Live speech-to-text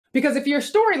Because if your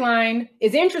storyline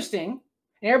is interesting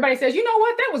and everybody says, you know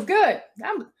what, that was good.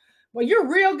 Well,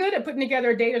 you're real good at putting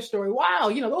together a data story. Wow,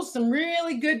 those are some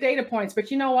really good data points.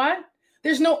 But you know what?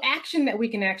 There's no action that we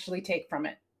can actually take from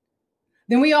it.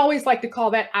 Then we always like to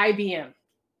call that IBM.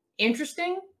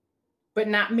 Interesting, but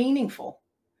not meaningful.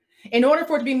 In order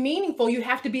for it to be meaningful, you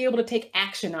have to be able to take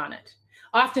action on it.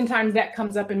 Oftentimes that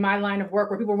comes up in my line of work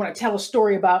where people want to tell a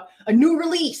story about a new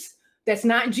release that's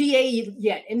not GA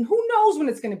yet. And who knows when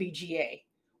it's going to be GA?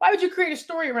 Why would you create a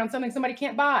story around something somebody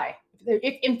can't buy?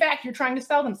 If in fact, you're trying to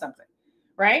sell them something,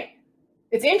 right?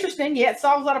 It's interesting. Yeah, it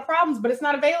solves a lot of problems, but it's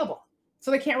not available.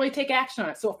 So they can't really take action on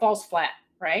it. So it falls flat,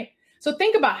 right? So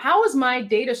think about, how is my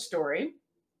data story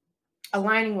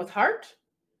aligning with heart?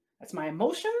 That's my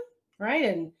emotion,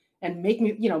 right? And make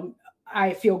me,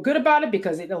 I feel good about it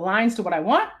because it aligns to what I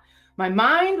want. My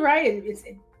mind, right?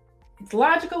 It's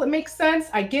logical. It makes sense.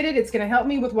 I get it. It's going to help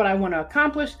me with what I want to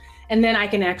accomplish. And then I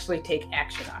can actually take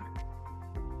action on it.